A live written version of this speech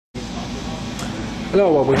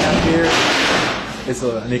Hello, what we have here is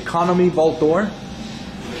an economy vault door,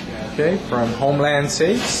 okay, from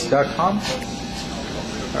HomelandSafes.com.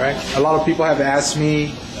 All right, a lot of people have asked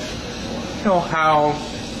me, how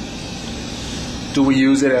do we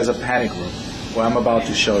use it as a panic room? Well, I'm about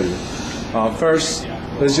to show you. First,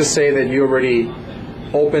 let's just say that you already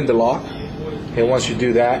opened the lock. Okay, once you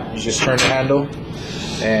do that, you just turn the handle,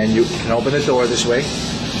 and you can open the door this way.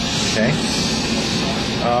 Okay.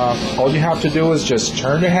 All you have to do is just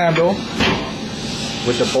turn the handle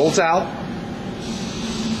with the bolts out,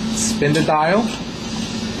 spin the dial,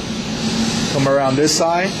 come around this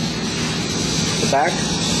side, the back,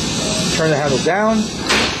 turn the handle down,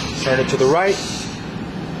 turn it to the right,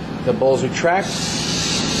 the bolts retract,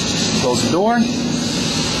 close the door, and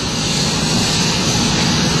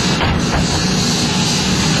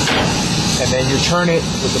then you turn it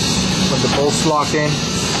when the bolts lock in,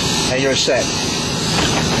 and you're set.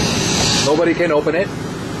 Nobody can open it.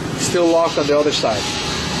 It's still locked on the other side.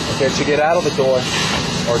 Okay, to get out of the door, to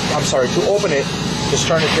open it, just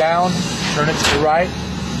turn it down, turn it to the right.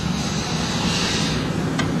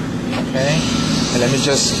 Okay, and let me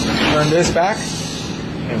just turn this back,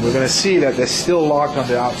 and we're going to see that they're still locked on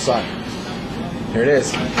the outside. Here it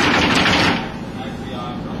is.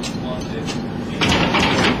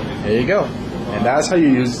 There you go. And that's how you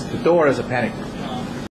use the door as a panic room.